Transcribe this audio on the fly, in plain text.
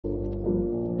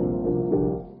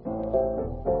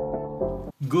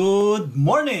Good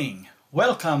morning!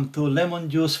 Welcome to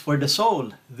Lemon Juice for the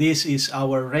Soul. This is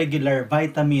our regular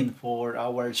vitamin for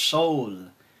our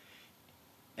soul.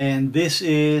 And this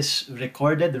is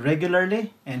recorded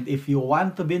regularly. And if you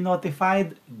want to be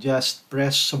notified, just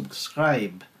press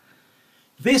subscribe.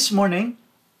 This morning,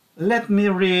 let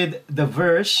me read the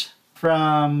verse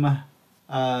from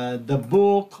the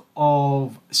book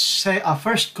of 1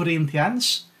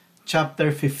 Corinthians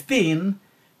chapter 15,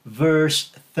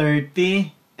 verse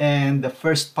 30 and the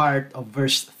first part of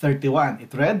verse 31.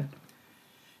 It read,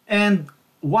 "And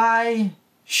why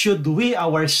should we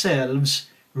ourselves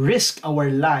risk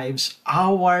our lives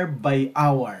hour by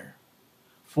hour?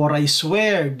 For I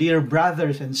swear, dear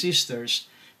brothers and sisters,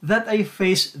 that I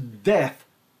face death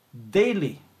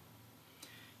daily."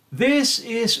 This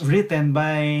is written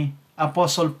by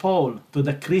Apostle Paul to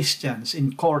the Christians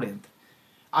in Corinth.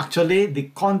 Actually, the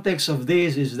context of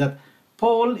this is that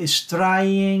Paul is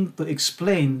trying to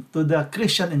explain to the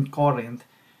Christian in Corinth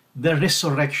the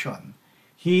resurrection.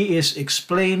 He is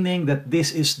explaining that this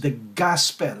is the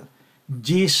gospel.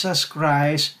 Jesus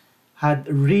Christ had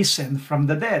risen from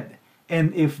the dead. And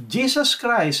if Jesus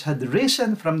Christ had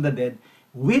risen from the dead,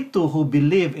 we too who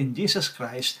believe in Jesus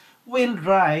Christ will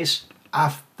rise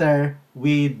after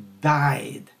we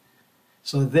died.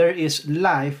 So there is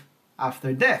life after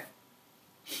death.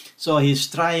 So he's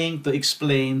trying to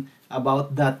explain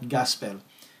about that gospel.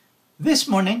 This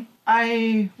morning,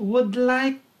 I would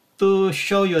like to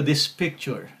show you this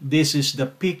picture. This is the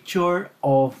picture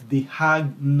of the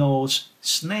Hognose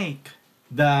snake.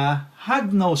 The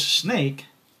Hognose snake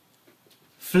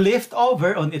flipped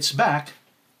over on its back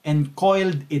and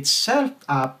coiled itself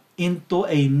up into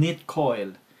a neat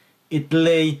coil. It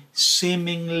lay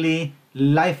seemingly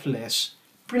lifeless,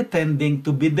 pretending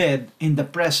to be dead in the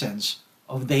presence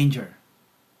of danger.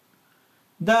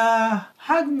 The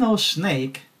hognose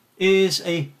snake is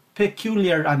a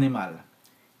peculiar animal.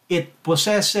 It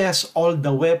possesses all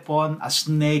the weapon a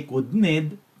snake would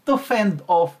need to fend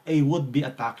off a would-be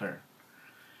attacker.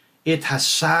 It has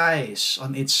size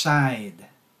on its side.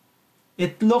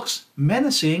 It looks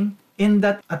menacing in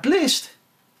that, at least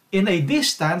in a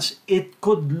distance, it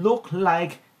could look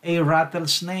like a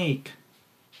rattlesnake.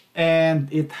 And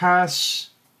it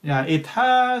has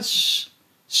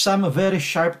some very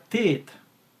sharp teeth.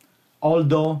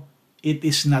 Although it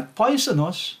is not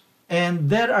poisonous, and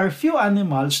there are few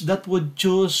animals that would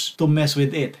choose to mess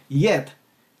with it. Yet,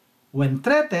 when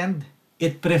threatened,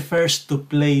 it prefers to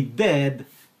play dead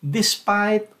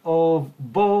despite of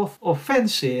both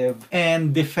offensive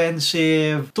and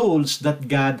defensive tools that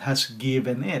God has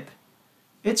given it.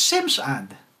 It seems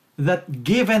odd that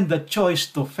given the choice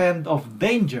to fend off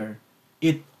danger,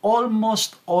 it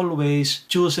almost always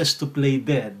chooses to play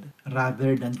dead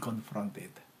rather than confront it.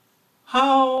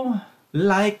 How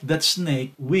like that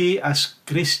snake we as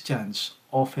Christians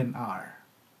often are.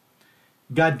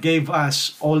 God gave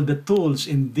us all the tools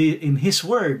in His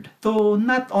Word to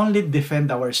not only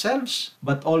defend ourselves,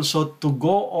 but also to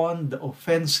go on the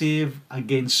offensive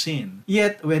against sin.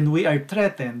 Yet when we are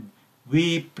threatened,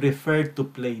 we prefer to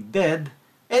play dead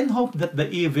and hope that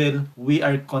the evil we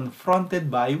are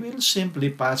confronted by will simply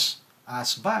pass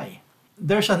us by.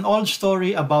 There's an old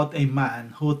story about a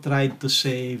man who tried to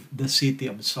save the city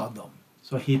of Sodom.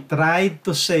 So he tried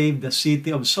to save the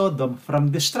city of Sodom from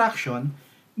destruction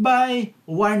by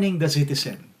warning the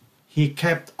citizen. He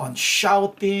kept on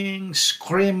shouting,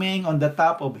 screaming on the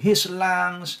top of his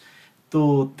lungs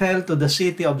to tell to the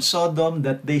city of Sodom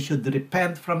that they should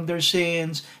repent from their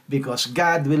sins because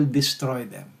God will destroy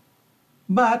them.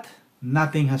 But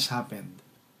nothing has happened.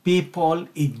 People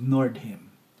ignored him.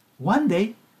 One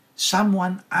day,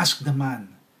 someone asked the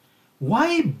man,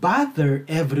 "Why bother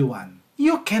everyone?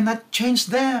 You cannot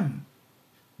change them."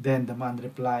 Then the man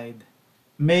replied,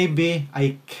 "Maybe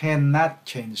I cannot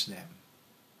change them,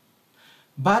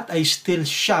 but I still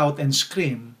shout and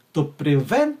scream to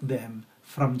prevent them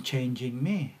from changing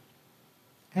me."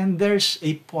 And there's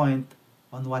a point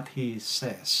on what he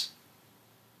says.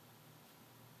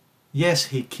 Yes,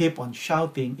 he kept on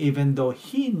shouting even though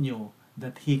he knew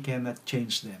that he cannot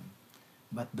change them.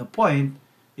 But the point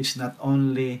is not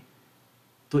only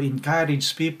to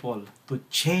encourage people to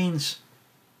change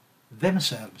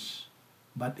themselves,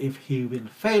 but if he will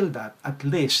fail that, at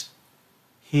least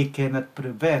he cannot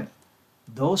prevent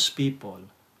those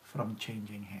people from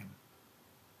changing him.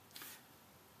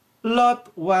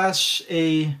 Lot was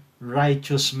a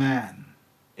righteous man.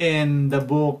 In the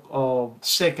book of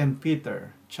 2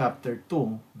 Peter chapter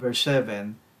 2, verse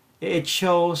 7, it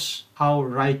shows how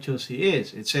righteous he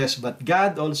is. It says, "But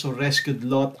God also rescued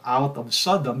Lot out of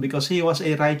Sodom because he was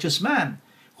a righteous man,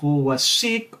 who was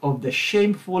sick of the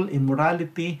shameful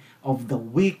immorality of the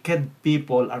wicked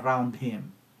people around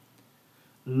him.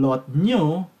 Lot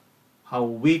knew how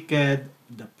wicked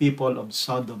the people of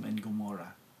Sodom and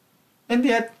Gomorrah. And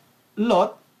yet,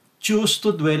 Lot chose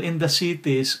to dwell in the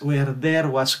cities where there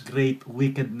was great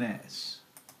wickedness.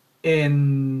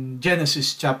 In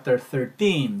Genesis chapter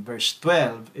 13, verse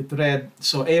 12, it read,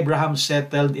 "So Abraham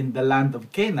settled in the land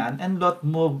of Canaan, and Lot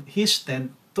moved his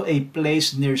tent to a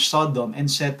place near Sodom and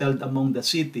settled among the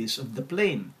cities of the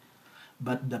plain.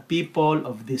 But the people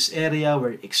of this area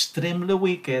were extremely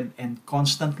wicked and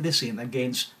constantly sinned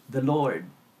against the Lord."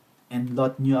 And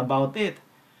Lot knew about it.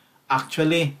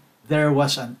 Actually, there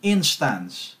was an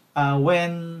instance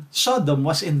when Sodom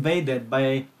was invaded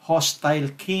by hostile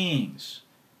kings.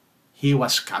 He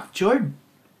was captured.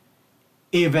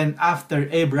 Even after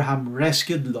Abraham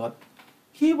rescued Lot,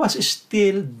 he was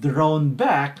still drawn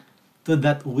back to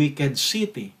that wicked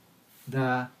city,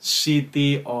 the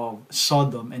city of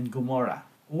Sodom and Gomorrah.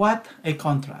 What a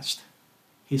contrast.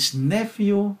 His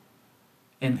nephew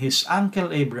and his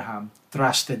uncle Abraham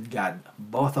trusted God,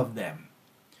 both of them,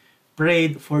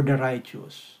 prayed for the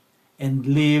righteous, and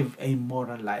lived a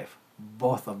moral life,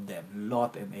 both of them,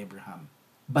 Lot and Abraham.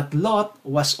 But Lot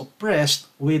was oppressed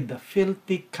with the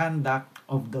filthy conduct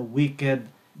of the wicked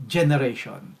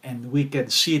generation and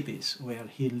wicked cities where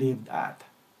he lived at.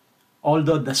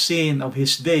 Although the sin of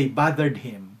his day bothered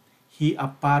him, he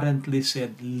apparently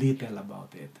said little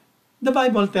about it. The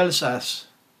Bible tells us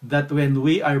that when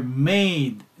we are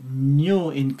made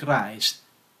new in Christ,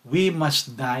 we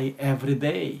must die every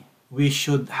day. We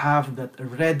should have that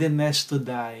readiness to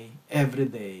die every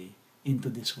day into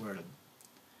this world.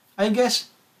 I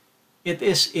guess it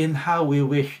is in how we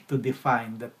wish to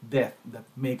define that death that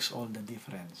makes all the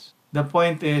difference. The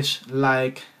point is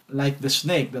like the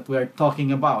snake that we are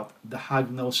talking about, the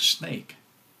Hognose snake.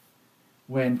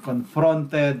 When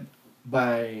confronted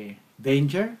by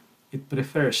danger, it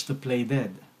prefers to play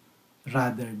dead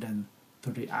rather than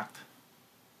to react.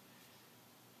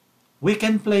 We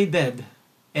can play dead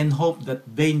and hope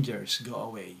that dangers go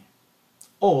away.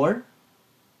 Or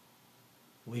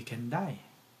we can die.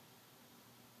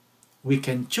 We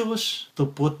can choose to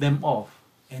put them off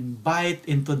and bite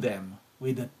into them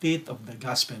with the teeth of the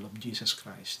gospel of Jesus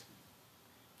Christ.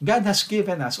 God has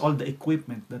given us all the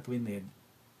equipment that we need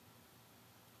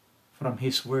from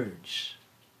His words.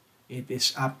 It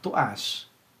is up to us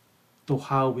to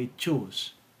how we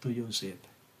choose to use it.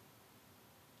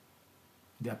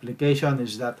 The application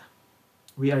is that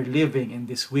we are living in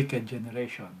this wicked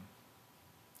generation.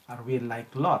 Are we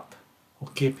like Lot, who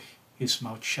keep his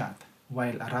mouth shut,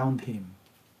 while around him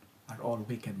are all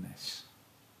wickedness?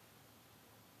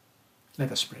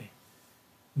 Let us pray.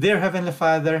 Dear Heavenly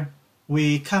Father,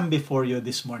 we come before you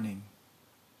this morning.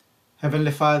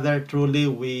 Heavenly Father, truly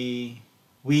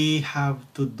we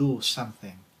have to do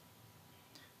something.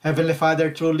 Heavenly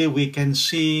Father, truly we can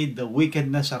see the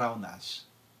wickedness around us.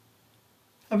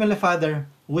 Heavenly Father,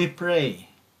 we pray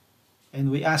and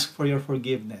we ask for your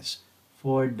forgiveness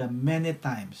for the many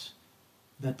times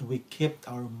that we kept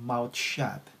our mouth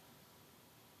shut.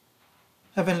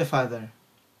 Heavenly Father,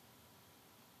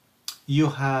 you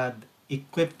had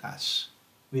equipped us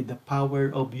with the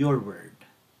power of your word.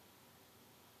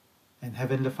 And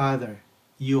Heavenly Father,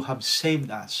 you have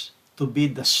saved us to be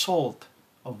the salt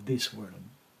of this world.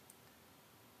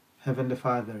 Heavenly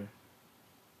Father,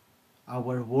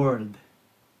 our world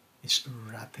is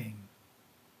rotting,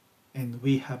 and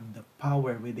we have the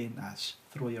power within us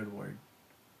through your word.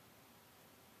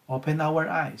 Open our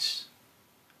eyes.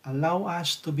 Allow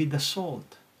us to be the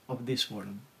salt of this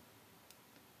world.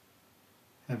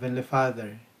 Heavenly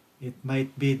Father, it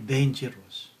might be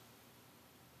dangerous,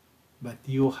 but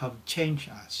you have changed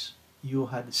us. You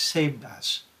have saved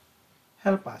us.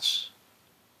 Help us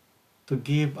to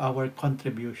give our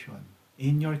contribution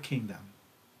in your kingdom.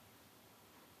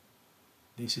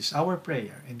 This is our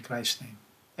prayer in Christ's name.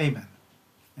 Amen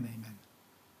and amen.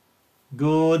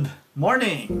 Good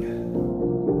morning.